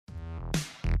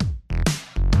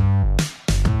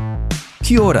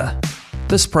Kia ora.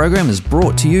 This program is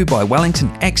brought to you by Wellington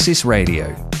Access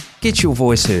Radio. Get your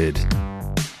voice heard.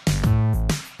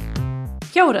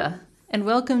 Kia ora, and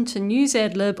welcome to News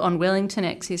Ad Lib on Wellington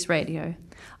Access Radio,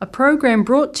 a program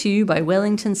brought to you by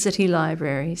Wellington City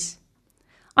Libraries.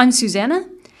 I'm Susanna,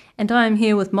 and I am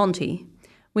here with Monty.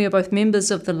 We are both members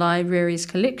of the library's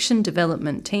collection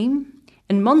development team,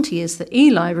 and Monty is the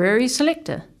e-library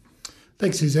selector.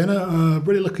 Thanks, Susanna.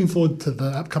 Really looking forward to the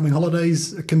upcoming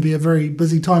holidays. It can be a very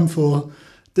busy time for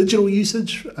digital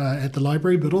usage at the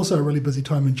library, but also a really busy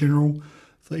time in general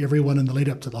for everyone in the lead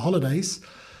up to the holidays.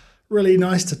 Really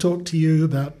nice to talk to you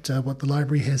about what the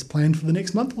library has planned for the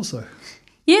next month or so.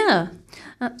 Yeah.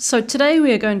 So today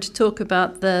we are going to talk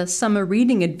about the summer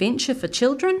reading adventure for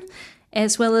children,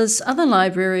 as well as other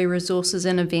library resources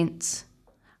and events.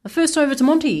 First over to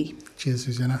Monty. Cheers,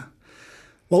 Susanna.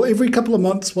 Well, every couple of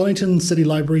months, Wellington City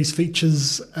Libraries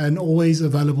features an always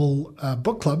available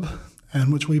book club in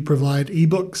which we provide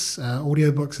ebooks,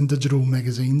 audiobooks and digital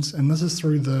magazines. And this is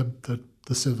through the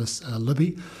service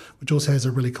Libby, which also has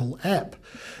a really cool app.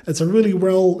 It's a really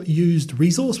well-used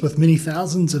resource with many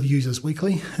thousands of users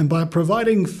weekly. And by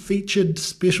providing featured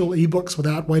special ebooks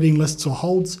without waiting lists or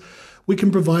holds, we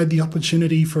can provide the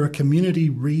opportunity for a community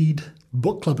read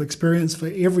book club experience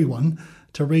for everyone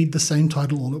to read the same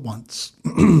title all at once.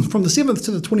 From the 7th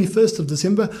to the 21st of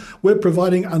December, we're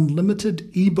providing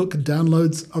unlimited ebook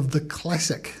downloads of the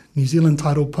classic New Zealand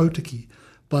title Potiki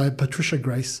by Patricia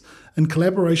Grace in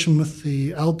collaboration with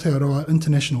the Aotearoa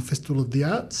International Festival of the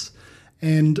Arts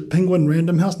and Penguin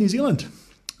Random House New Zealand.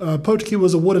 Potiki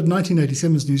was awarded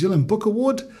 1987's New Zealand Book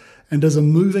Award and is a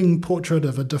moving portrait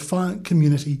of a defiant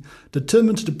community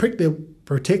determined to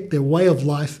protect their way of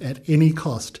life at any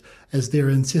cost as their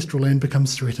ancestral land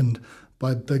becomes threatened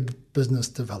by big business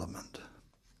development.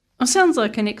 Oh, sounds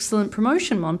like an excellent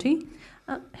promotion, Monty.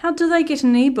 How do they get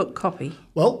an ebook copy?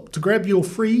 Well, to grab your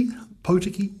free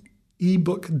Potiki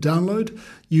ebook download,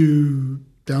 you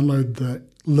download the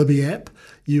Libby app,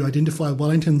 you identify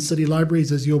Wellington City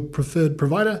Libraries as your preferred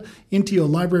provider, enter your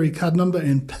library card number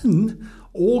and PIN,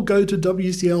 or go to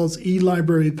WCL's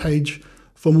e-library page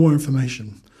for more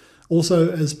information.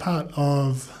 Also, as part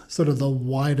of sort of the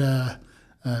wider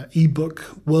ebook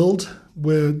world,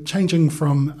 we're changing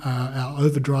from our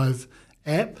Overdrive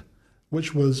app,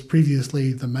 which was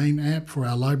previously the main app for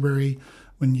our library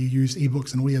when you use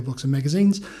ebooks and audiobooks and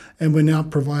magazines, and we're now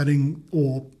providing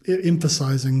or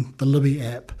emphasizing the Libby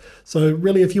app. So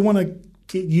really, if you want to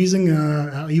get using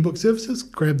our ebook services,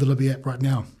 grab the Libby app right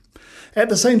now. At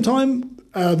the same time,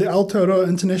 the Aotearoa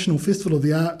International Festival of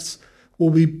the Arts will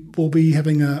be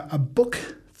having a book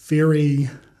fairy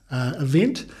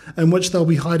event in which they'll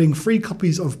be hiding free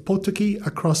copies of Potiki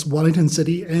across Wellington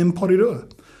City and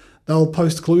Porirua. They'll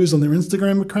post clues on their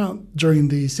Instagram account during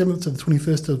the 7th to the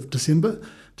 21st of December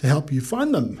to help you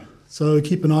find them. So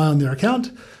keep an eye on their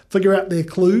account, figure out their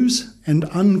clues, and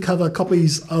uncover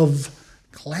copies of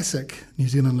classic New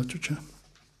Zealand literature.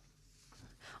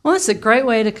 Well, that's a great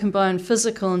way to combine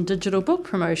physical and digital book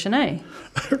promotion, eh?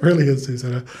 It really is,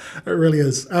 Susanna. It really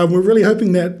is. We're really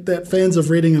hoping that fans of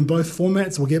reading in both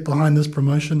formats will get behind this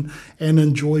promotion and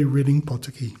enjoy reading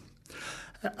Potiki.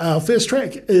 Our first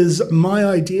track is my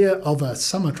idea of a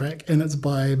summer track, and it's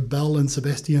by Belle and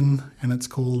Sebastian, and it's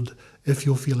called If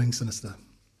You're Feeling Sinister.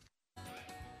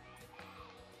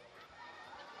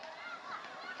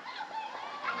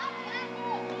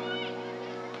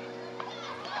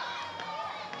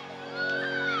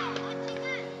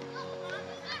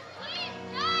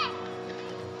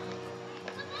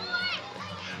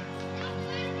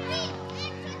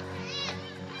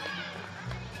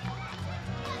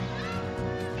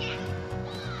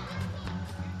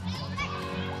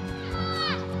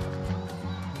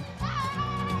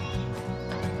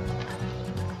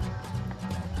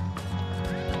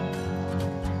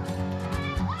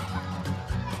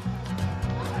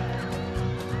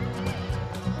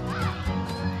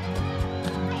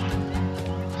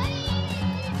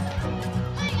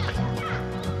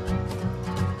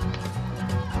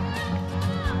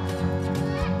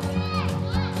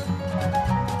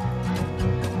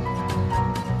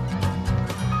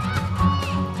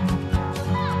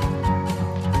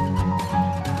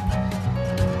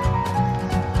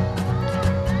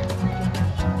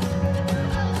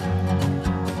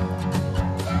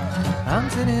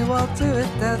 Anthony walked to his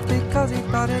death because he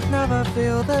thought he'd never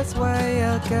feel this way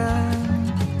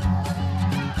again.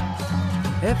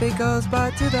 If he goes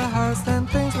back to the house, then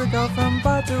things will go from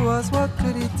bad to worse. What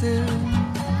could he do?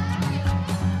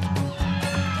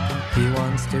 He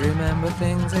wants to remember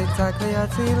things exactly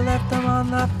as he left them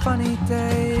on that funny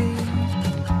day.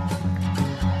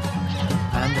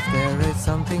 And if there is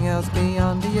something else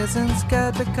beyond. He isn't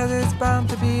scared because it's bound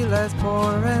to be less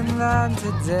boring than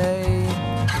today.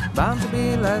 Bound to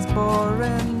be less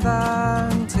boring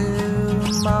than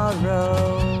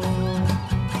tomorrow.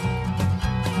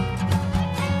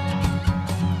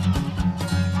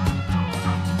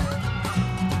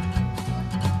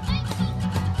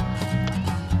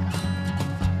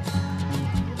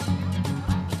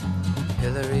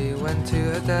 Hillary went to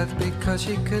her death because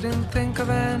she couldn't think of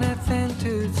anything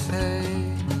to say.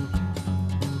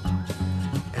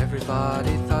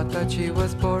 Everybody thought that she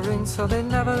was boring, so they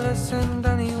never listened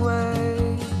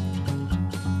anyway.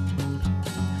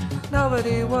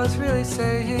 Nobody was really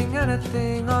saying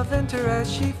anything of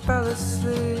interest. She fell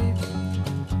asleep.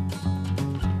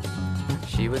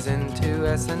 She was into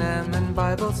S&M and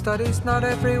Bible studies, not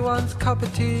everyone's cup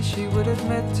of tea, she would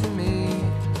admit to me.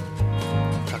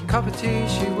 A cup of tea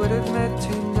she would admit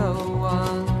to no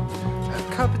one. A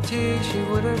cup of tea she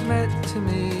would admit to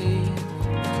me.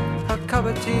 A cup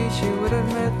of tea she would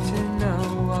admit to no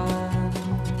one.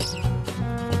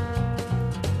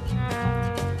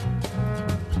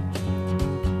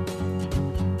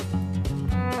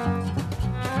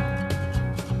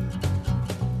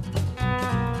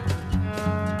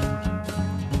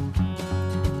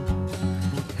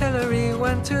 Hillary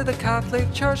went to the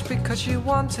Catholic Church because she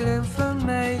wanted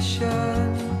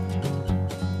information.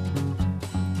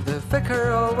 The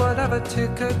vicar or whatever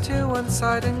took her to one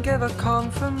side and gave her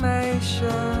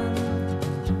confirmation.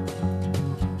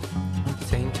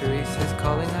 Saint Teresa's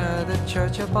calling her, the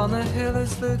church up on the hill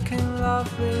is looking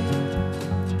lovely.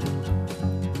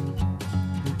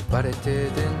 But it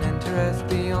didn't interest,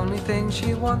 the only thing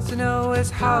she wants to know is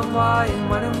how, why, and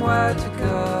when and where to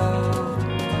go.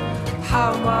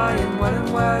 How, why, and when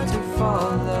and where to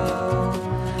follow.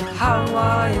 How,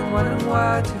 why, and when and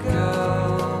where to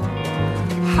go.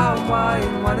 How, why,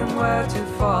 and when and where to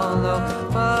follow.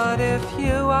 But if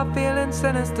you are feeling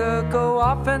sinister, go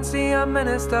off and see a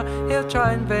minister. He'll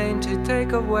try in vain to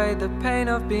take away the pain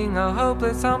of being a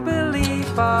hopeless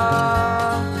unbeliever.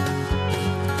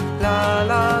 La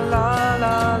la la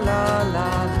la la la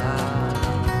la.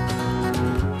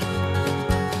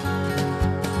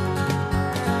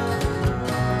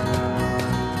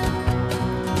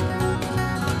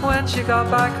 When she got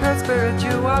back, her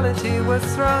spirituality was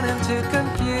thrown into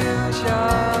confusion.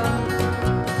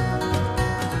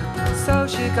 So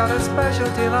she got a special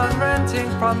deal on renting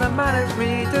from the manic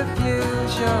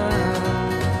rediffusion.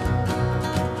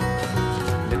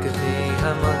 Look at me,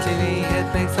 I'm on TV, it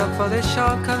makes up for the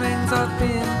shortcomings of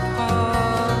being poor.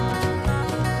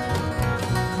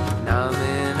 Now I'm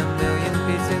in a million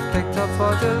pieces picked up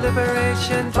for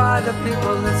deliberation by the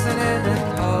people listening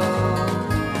at home.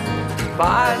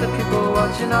 By the people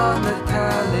watching on the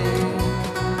telly.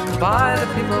 By the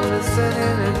people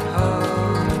listening at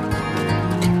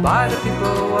home. By the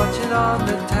people watching on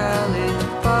the telly.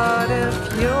 But if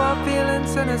you are feeling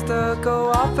sinister, go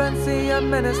off and see a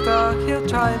minister. He'll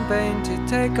try in vain to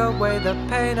take away the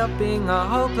pain of being a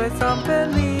hopeless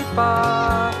unbeliever.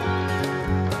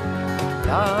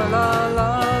 La la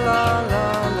la la la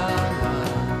la.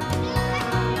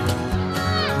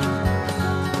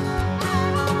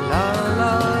 La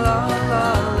la la la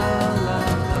la la.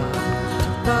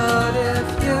 But if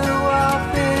you are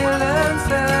feeling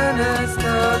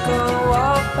sinister, go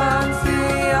off and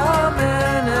see a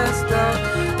minister.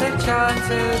 The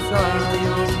chances are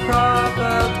you'll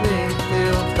probably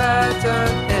feel better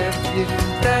if you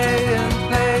stay in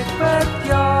pace with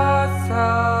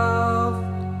yourself.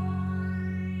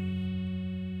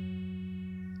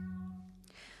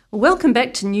 Welcome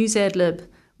back to News Ad Lib,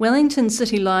 Wellington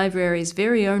City Library's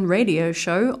very own radio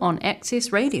show on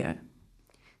Access Radio.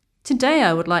 Today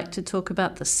I would like to talk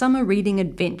about the Summer Reading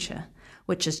Adventure,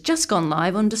 which has just gone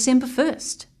live on December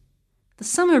 1st. The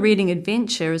Summer Reading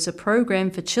Adventure is a program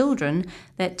for children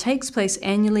that takes place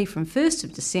annually from 1st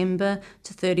of December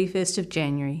to 31st of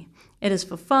January. It is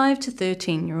for 5 to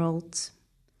 13-year-olds.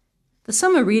 The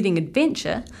Summer Reading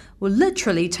Adventure will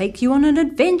literally take you on an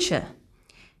adventure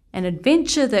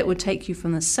that would take you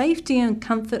from the safety and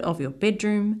comfort of your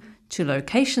bedroom to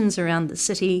locations around the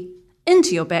city,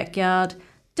 into your backyard,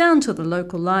 down to the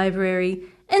local library,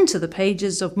 into the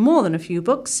pages of more than a few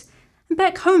books, and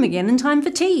back home again in time for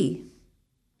tea.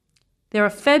 There are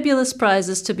fabulous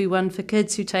prizes to be won for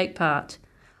kids who take part.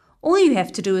 All you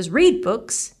have to do is read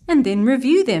books and then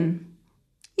review them.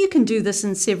 You can do this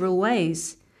in several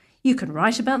ways. You can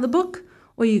write about the book,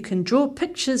 or you can draw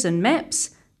pictures and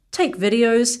maps, take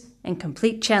videos, and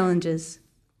complete challenges.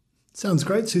 Sounds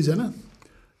great, Susanna.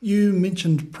 You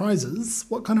mentioned prizes.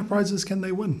 What kind of prizes can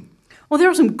they win? Well, there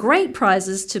are some great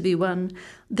prizes to be won.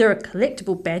 There are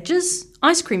collectible badges,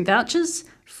 ice cream vouchers,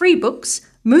 free books,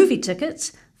 movie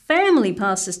tickets, family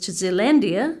passes to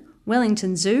Zealandia,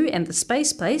 Wellington Zoo and the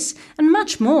Space Place, and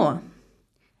much more.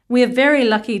 We are very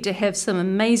lucky to have some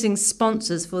amazing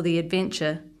sponsors for the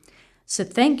adventure. So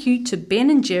thank you to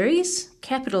Ben & Jerry's,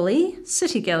 Capital E,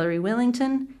 City Gallery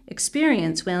Wellington,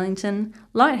 Experience Wellington,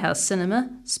 Lighthouse Cinema,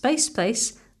 Space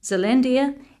Place,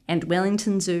 Zealandia and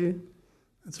Wellington Zoo.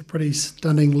 That's a pretty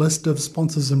stunning list of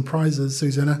sponsors and prizes,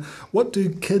 Susanna. What do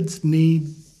kids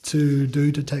need to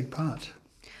do to take part?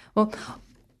 Well,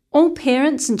 all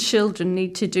parents and children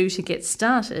need to do to get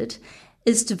started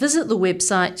is to visit the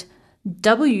website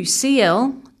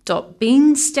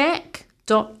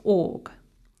wcl.beanstack.org.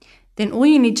 Then all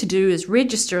you need to do is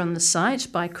register on the site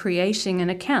by creating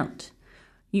an account.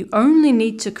 You only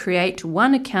need to create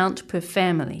one account per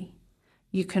family.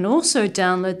 You can also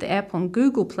download the app on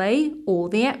Google Play or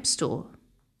the App Store.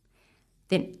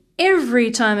 Then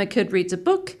every time a kid reads a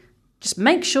book, just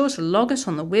make sure to log it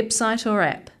on the website or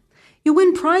app. You'll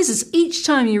win prizes each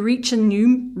time you reach a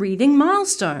new reading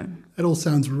milestone. It all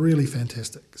sounds really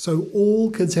fantastic. So all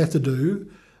kids have to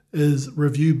do is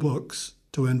review books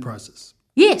to earn prizes.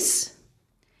 Yes.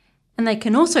 And they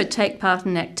can also take part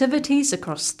in activities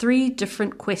across 3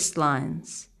 different quest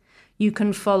lines. You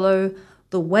can follow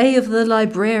The Way of the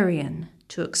Librarian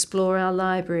to explore our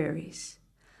libraries,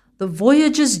 The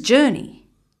Voyager's Journey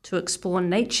to explore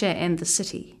nature and the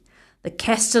city, The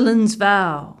Castellan's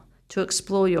Vow to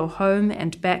explore your home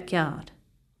and backyard.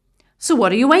 So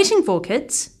what are you waiting for,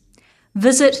 kids?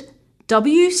 Visit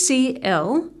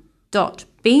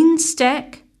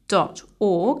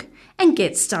wcl.beanstack.org and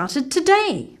get started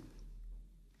today.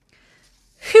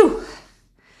 Phew!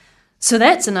 So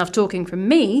that's enough talking from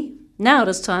me. Now it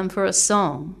is time for a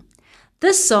song.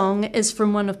 This song is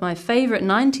from one of my favourite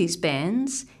 90s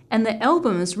bands, and the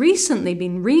album has recently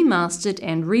been remastered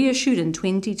and reissued in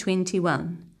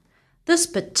 2021. This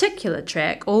particular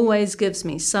track always gives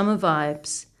me summer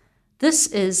vibes. This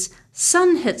is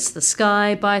Sun Hits the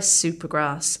Sky by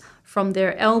Supergrass from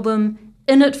their album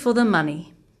In It for the Money.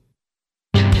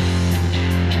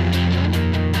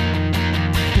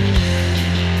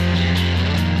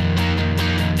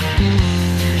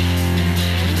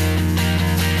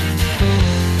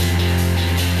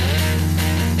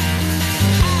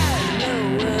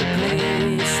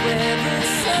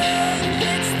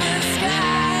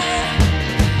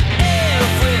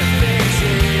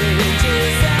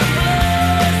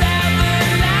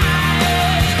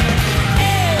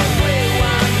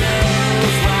 Everyone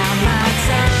knows why my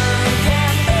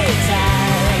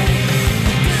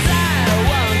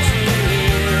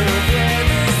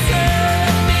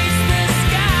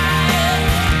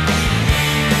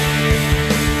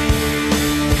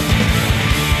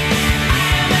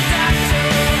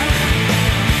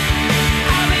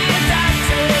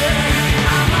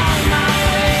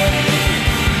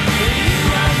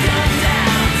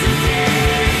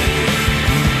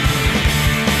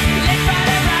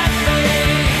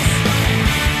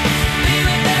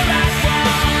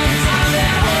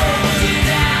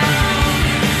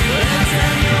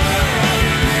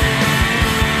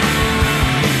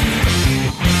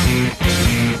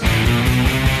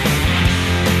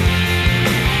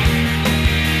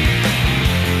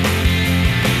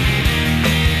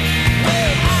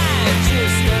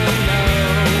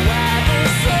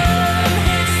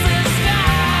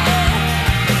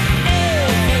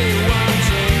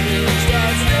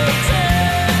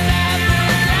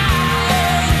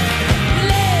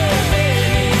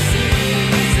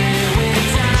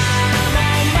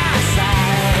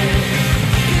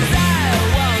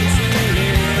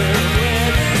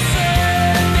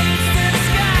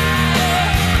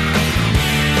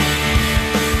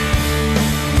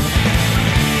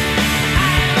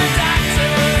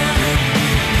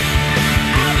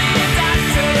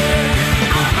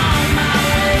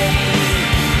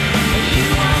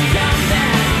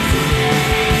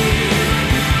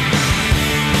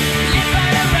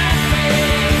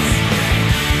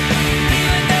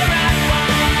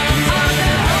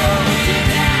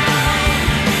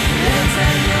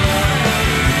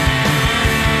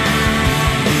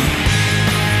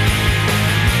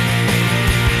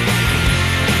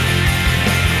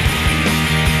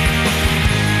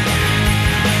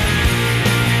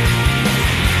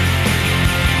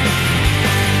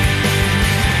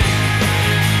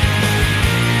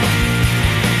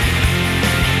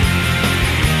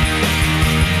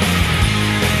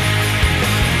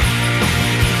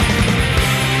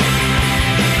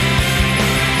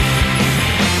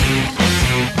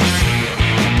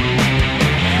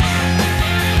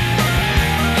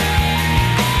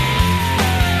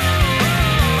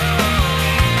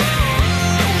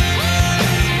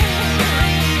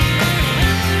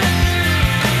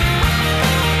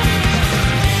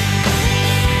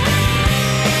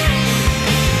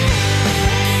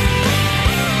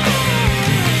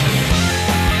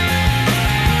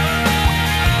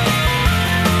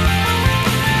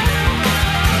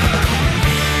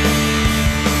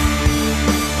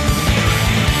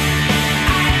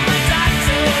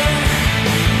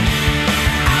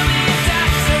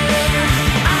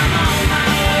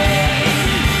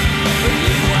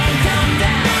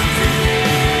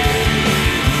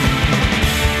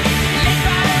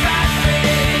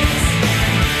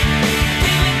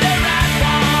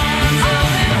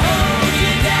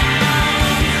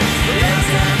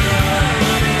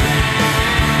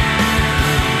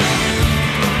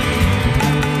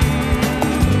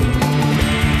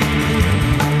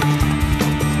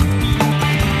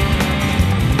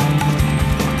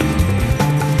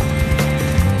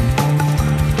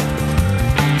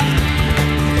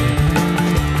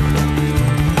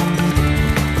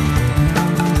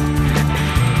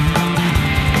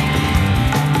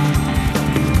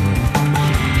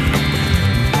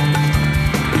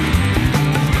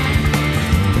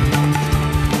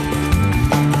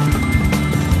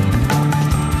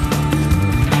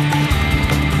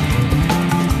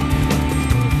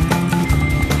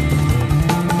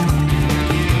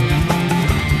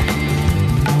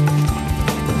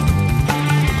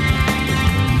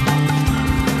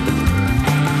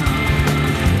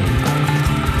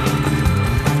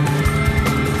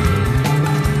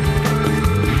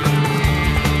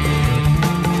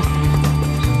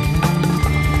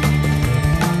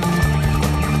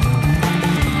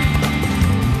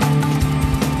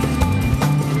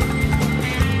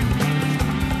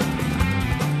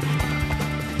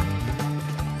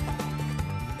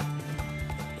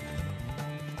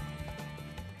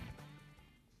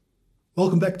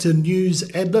welcome back to News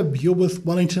Ad Lib. You're with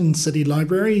Wellington City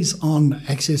Libraries on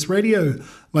Access Radio.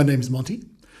 My name's Monty.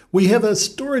 We have a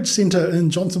storage centre in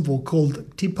Johnsonville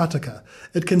called Te Pātaka.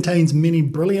 It contains many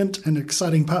brilliant and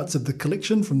exciting parts of the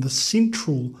collection from the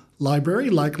central library,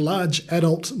 like large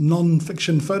adult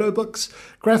non-fiction photo books,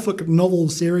 graphic novel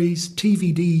series,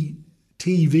 DVD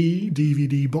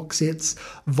box sets,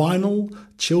 vinyl,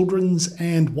 children's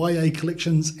and YA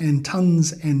collections, and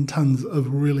tons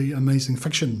of really amazing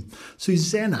fiction.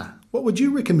 Susanna, what would you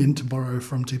recommend to borrow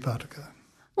from Te Pātaka?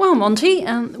 Well, Monty,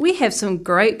 we have some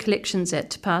great collections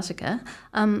at Te Pātaka.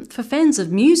 For fans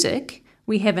of music,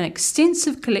 we have an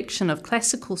extensive collection of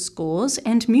classical scores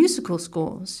and musical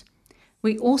scores.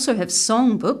 We also have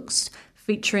songbooks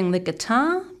featuring the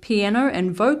guitar, piano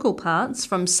and vocal parts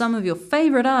from some of your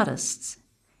favourite artists,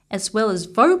 as well as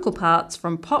vocal parts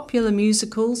from popular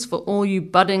musicals for all you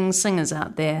budding singers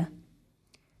out there.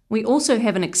 We also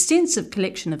have an extensive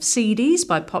collection of CDs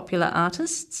by popular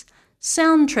artists,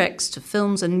 soundtracks to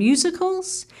films and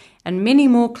musicals, and many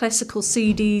more classical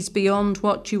CDs beyond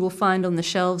what you will find on the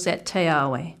shelves at Te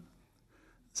Awe.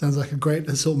 Sounds like a great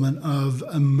assortment of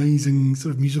amazing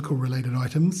sort of musical related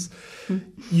items.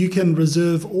 You can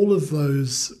reserve all of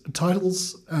those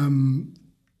titles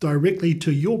directly to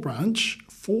your branch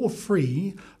for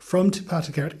free from Te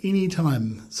Pātaka at any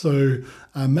time. So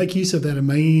make use of that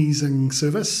amazing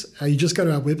service. You just go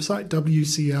to our website,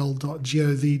 wcl.gov.nz,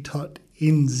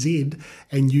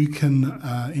 and you can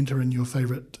enter in your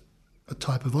favourite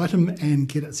type of item and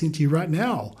get it sent to you right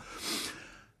now.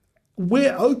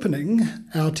 We're opening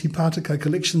our Te Pātaka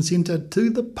Collection Centre to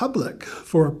the public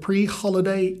for a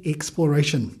pre-holiday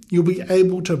exploration. You'll be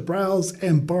able to browse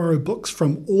and borrow books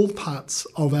from all parts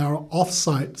of our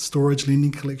off-site storage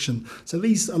lending collection. So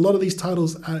a lot of these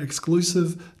titles are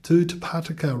exclusive to Te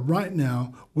Pātaka right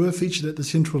now. We're featured at the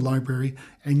Central Library,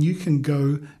 and you can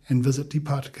go and visit Te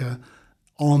Pātaka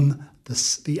on the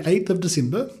 8th of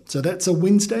December. So that's a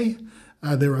Wednesday.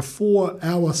 There are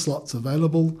 4-hour slots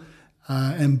available.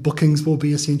 And bookings will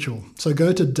be essential. So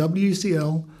go to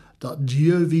wcl.govt.nz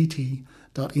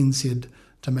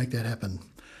to make that happen.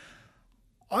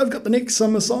 I've got the next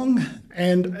summer song,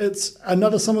 and it's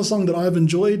another summer song that I've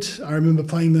enjoyed. I remember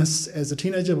playing this as a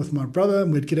teenager with my brother,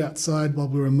 and we'd get outside while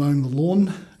we were mowing the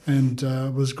lawn, and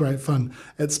it was great fun.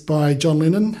 It's by John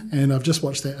Lennon, and I've just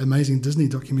watched that amazing Disney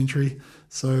documentary,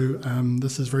 so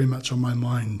this is very much on my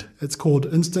mind. It's called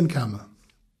Instant Karma.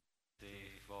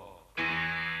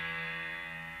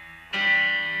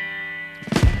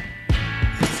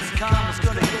 Karma's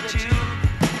gonna get you,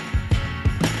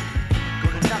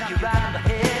 gonna knock you right on the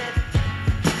head.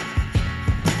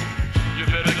 You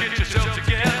better get yourself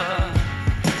together,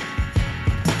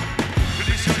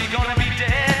 pretty soon you're gonna be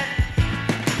dead.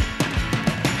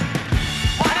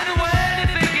 What in the world you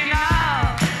thinking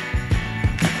of?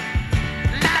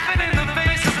 Laughing in the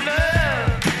face of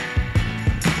love.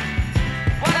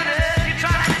 What on earth you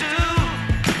trying to do?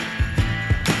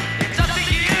 It's up to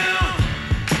you.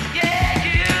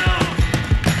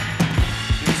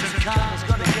 Karma's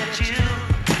gonna get you,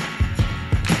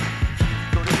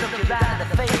 gonna look you right in the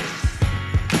face.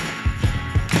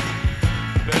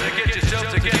 Better get yourself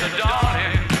together,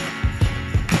 darling.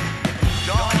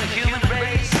 Join the human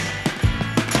race.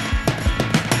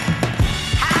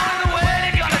 How in the world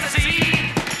you gonna see?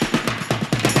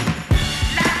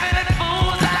 Laughing at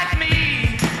fools like me.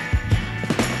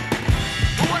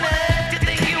 Who on earth do you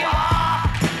think you are?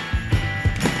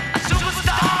 A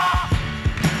superstar?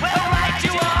 Well, right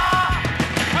you are.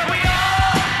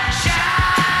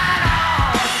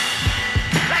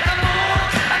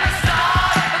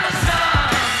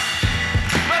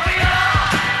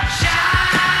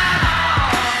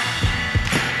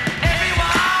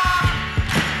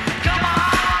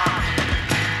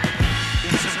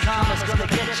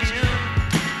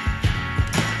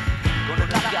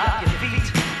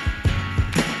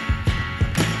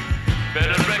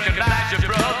 Better recognize your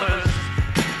brothers,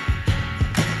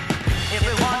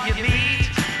 everyone you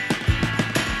meet.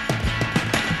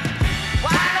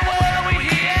 Why in the world are we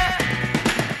here?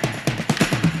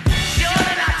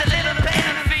 Surely not to live in pain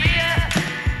and fear.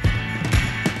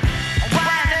 Why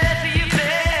on earth are you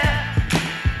there?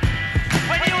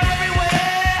 When you're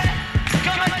everywhere,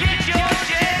 come and get your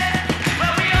share.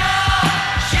 Well, we all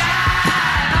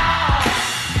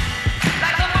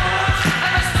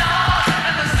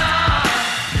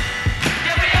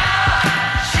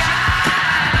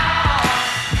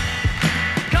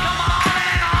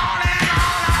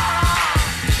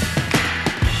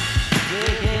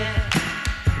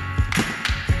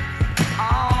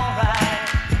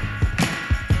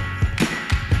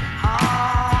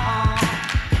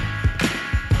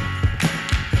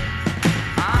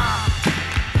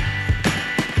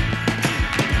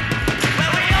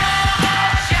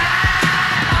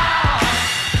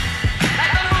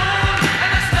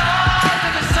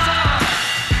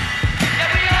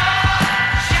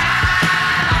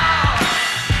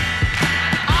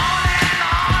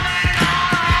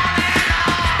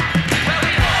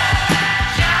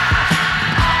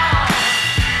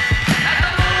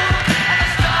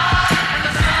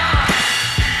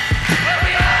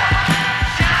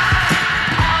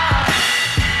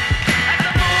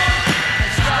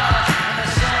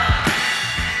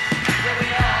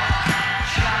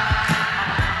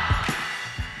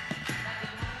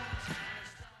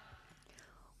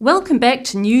Welcome back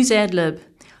to News Ad Lib.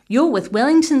 You're with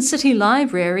Wellington City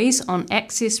Libraries on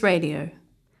Access Radio.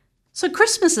 So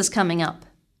Christmas is coming up.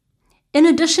 In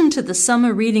addition to the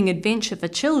summer reading adventure for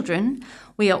children,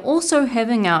 we are also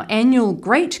having our annual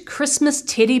Great Christmas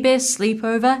Teddy Bear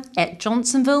Sleepover at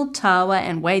Johnsonville, Tawa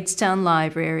and Wadestown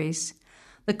Libraries.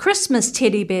 The Christmas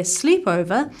Teddy Bear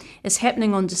Sleepover is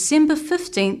happening on December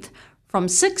 15th from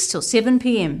 6 till 7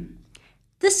 p.m.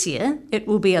 This year, it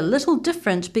will be a little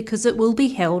different because it will be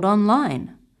held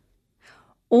online.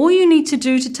 All you need to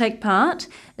do to take part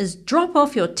is drop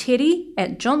off your teddy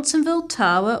at Johnsonville,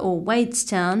 Tawa or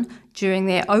Wadestown during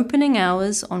their opening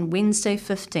hours on Wednesday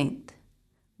 15th.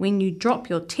 When you drop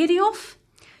your teddy off,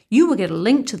 you will get a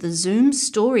link to the Zoom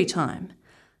story time.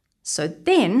 So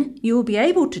then you will be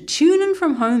able to tune in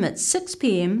from home at 6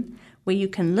 p.m. where you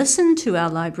can listen to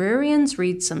our librarians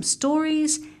read some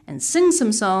stories and sing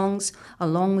some songs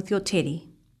along with your teddy.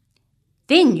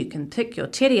 Then you can pick your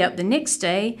teddy up the next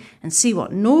day and see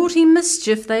what naughty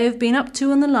mischief they have been up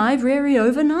to in the library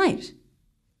overnight.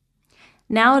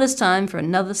 Now it is time for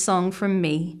another song from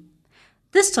me.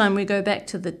 This time we go back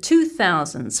to the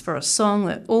 2000s for a song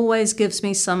that always gives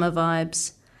me summer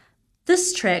vibes.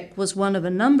 This track was one of a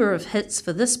number of hits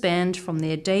for this band from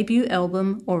their debut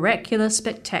album Oracular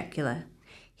Spectacular.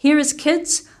 Here is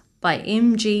Kids by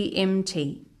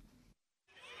MGMT.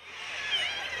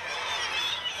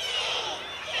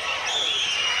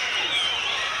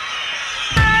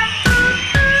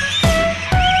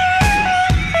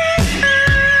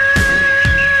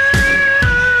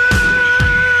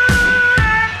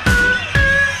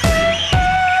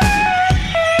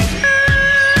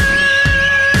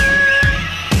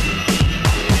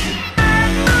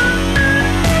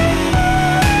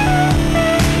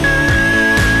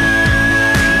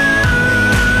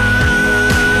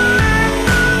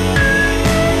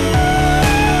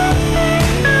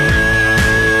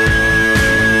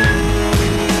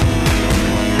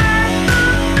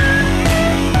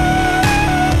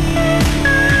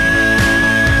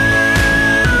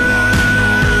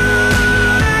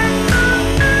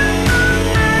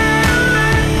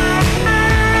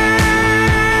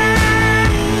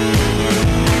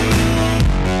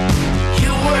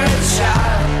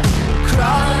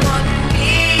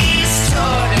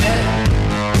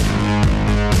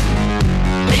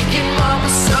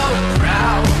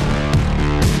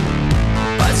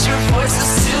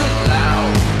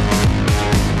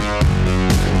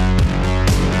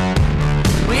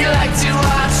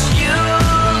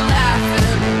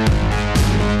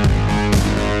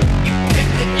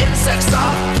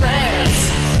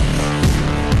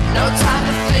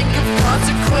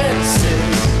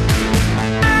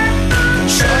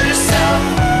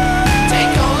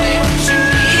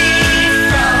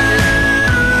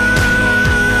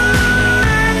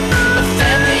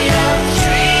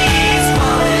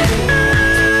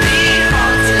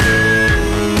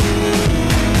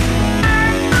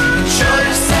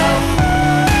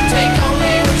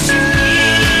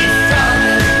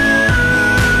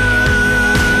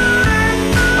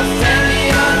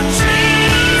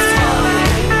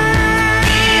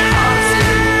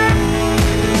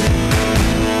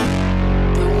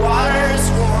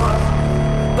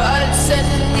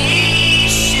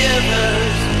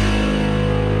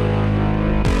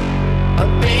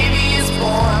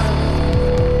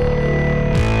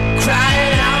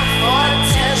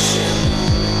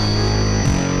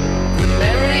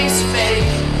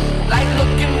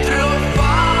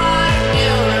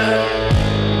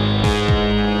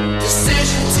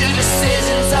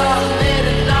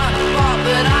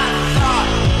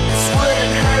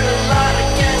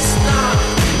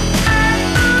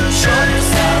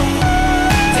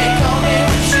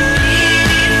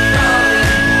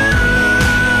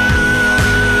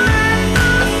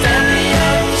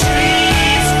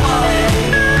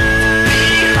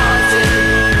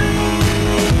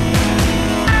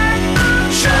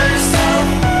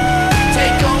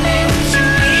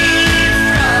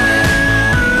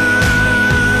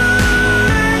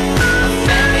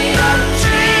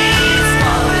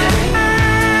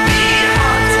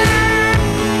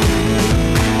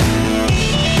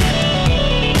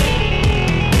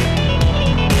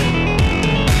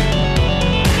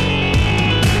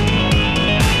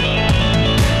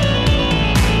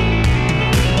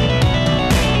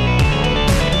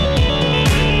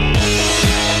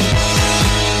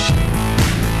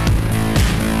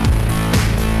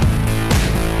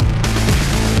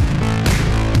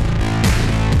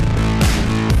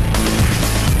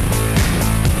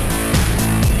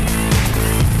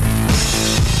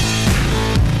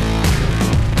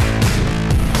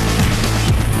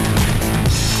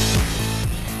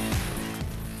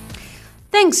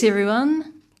 Thanks,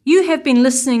 everyone. You have been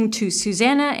listening to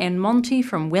Susanna and Monty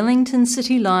from Wellington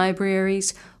City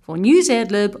Libraries for News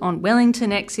Ad Lib on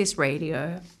Wellington Access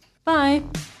Radio. Bye.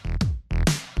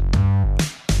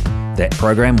 That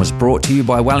program was brought to you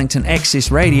by Wellington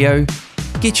Access Radio.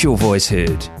 Get your voice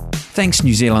heard. Thanks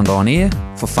New Zealand On Air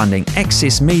for funding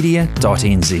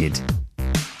accessmedia.nz.